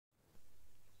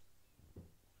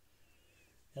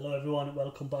Hello everyone,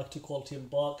 welcome back to Quality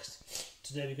Unboxed.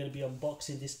 Today we're going to be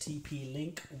unboxing this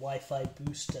TP-Link Wi-Fi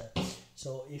booster.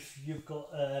 So if you've got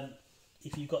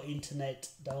internet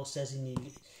downstairs in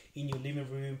your living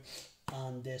room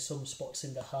and there's some spots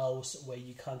in the house where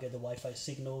you can't get the Wi-Fi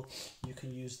signal, you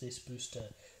can use this booster.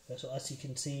 So as you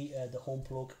can see, the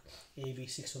HomePlug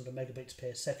AV600 megabits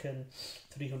per second,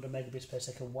 300 megabits per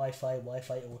second Wi-Fi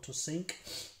auto sync,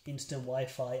 instant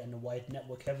Wi-Fi and a wide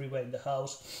network everywhere in the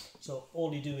house. So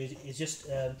all you do is just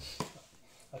a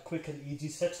quick and easy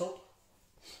setup.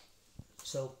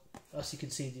 So as you can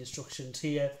see the instructions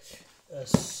here,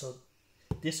 so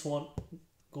this one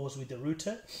goes with the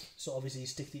router. So obviously you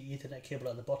stick the Ethernet cable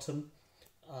at the bottom,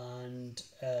 and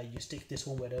you stick this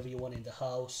one wherever you want in the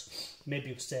house,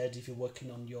 maybe upstairs if you're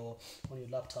working on your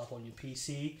laptop, on your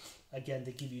PC. Again,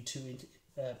 they give you two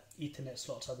Ethernet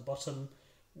slots at the bottom.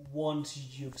 Once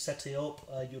you've set it up,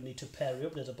 you'll need to pair it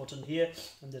up. There's a button here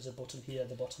and there's a button here at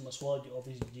the bottom as well.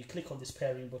 You click on this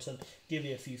pairing button, give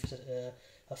it a few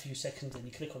seconds, and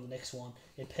you click on the next one.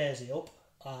 It pairs it up,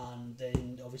 and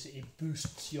then obviously it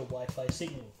boosts your Wi-Fi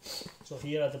signal. So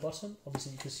here at the bottom,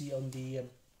 obviously you can see on the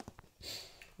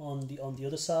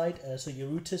other side, so your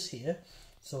router's here.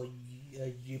 So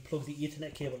you plug the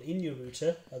Ethernet cable in your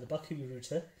router at the back of your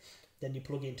router, then you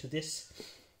plug into this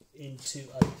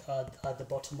at the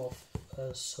bottom of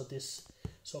so this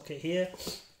socket here.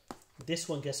 This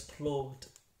one gets plugged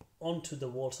onto the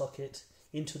wall socket,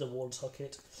 into the wall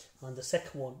socket, and the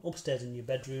second one upstairs in your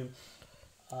bedroom,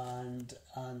 and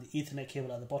the Ethernet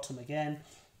cable at the bottom again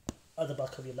at the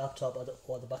back of your laptop or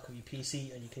at the back of your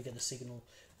PC, and you can get the signal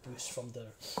boost from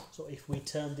there. So if we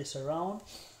turn this around,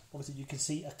 obviously you can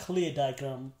see a clear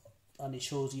diagram and it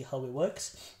shows you how it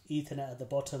works. Ethernet at the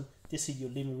bottom, this is your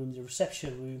living room, the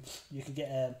reception room. You can get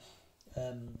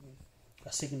a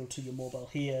signal to your mobile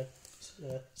here,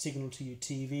 signal to your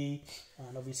TV,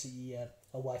 and obviously a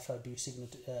Wi-Fi boost signal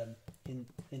in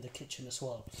the kitchen as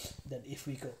well. Then if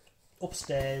we go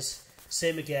upstairs,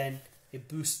 same again, it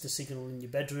boosts the signal in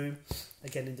your bedroom,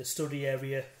 again in the study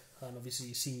area, and obviously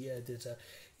you see there's a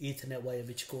Ethernet wire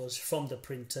which goes from the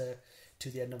printer to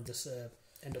the end of the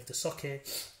socket,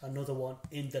 another one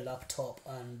in the laptop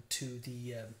and to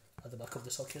the at the back of the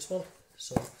socket as well.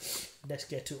 So let's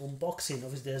get to unboxing.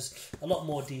 Obviously there's a lot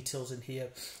more details in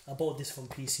here. I bought this from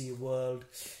PC World,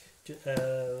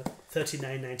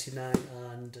 $39.99,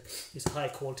 and it's a high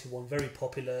quality one, very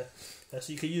popular.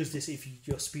 So you can use this if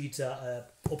your speeds are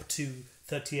up to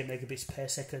 38 megabits per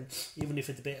second. Even if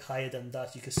it's a bit higher than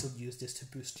that, you can still use this to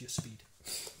boost your speed.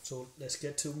 So let's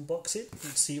get to unbox it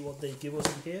and see what they give us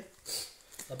in here.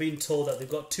 I've been told that they've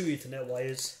got two Ethernet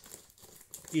wires,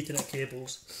 Ethernet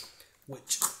cables,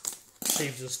 which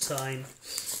saves us time.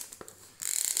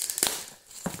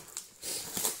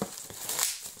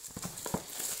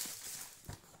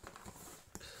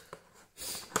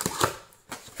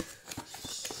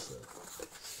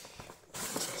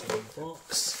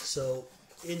 So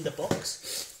in the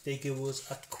box they give us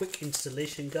a quick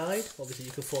installation guide. Obviously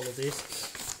you can follow this,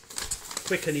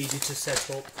 quick and easy to set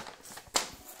up.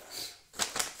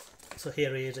 So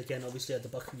here it is again, obviously at the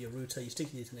back of your router. You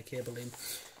stick the Ethernet cable in,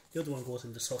 the other one goes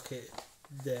in the socket.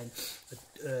 Then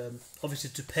obviously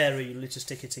to pair it, you literally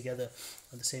stick it together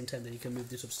at the same time. Then you can move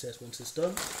this upstairs once it's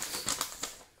done.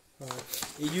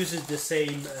 It uses the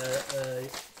same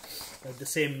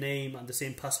name and the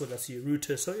same password as your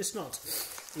router, so it's not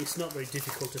very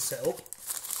difficult to set up.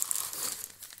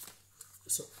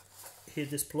 So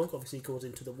here's this plug, obviously it goes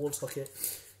into the wall socket,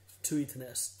 two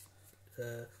Ethernet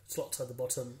slots at the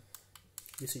bottom.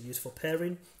 This is used for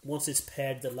pairing. Once it's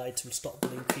paired, the lights will stop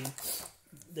blinking,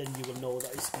 then you will know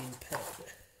that it's been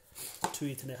paired.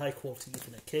 Two high quality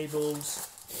Ethernet cables,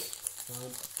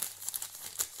 and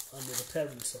with a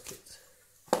pairing socket.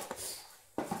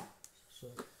 So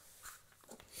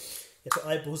yeah, so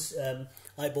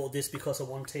I bought this because I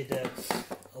wanted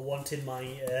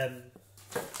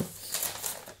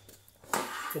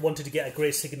to get a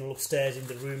great signal upstairs in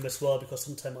the room as well, because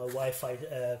sometimes my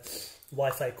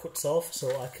Wi-Fi cuts off.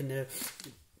 So I can,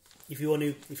 if you want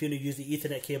to use the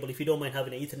Ethernet cable, if you don't mind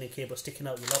having an Ethernet cable sticking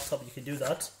out your laptop, you can do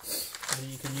that.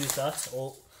 You can use that,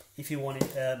 or if you want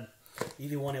it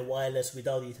wireless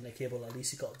without the Ethernet cable, at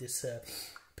least you got this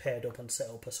paired up and set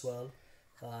up as well.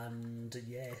 And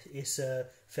yeah, it's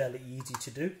fairly easy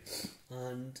to do,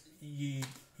 and you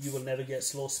will never get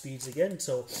slow speeds again.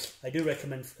 So I do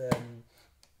recommend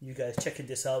you guys checking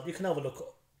this out. You can have a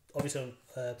look obviously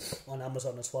on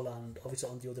Amazon as well, and obviously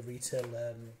on the other retail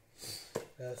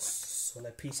so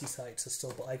like PC sites and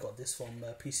stuff, but I got this from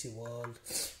PC World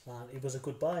and it was a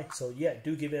good buy. So yeah,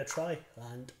 do give it a try,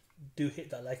 and do hit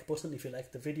that like button if you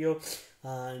like the video,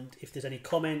 and if there's any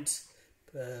comments,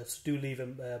 so do leave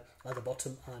them at the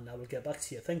bottom, and I will get back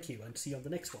to you. Thank you, and see you on the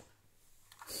next one.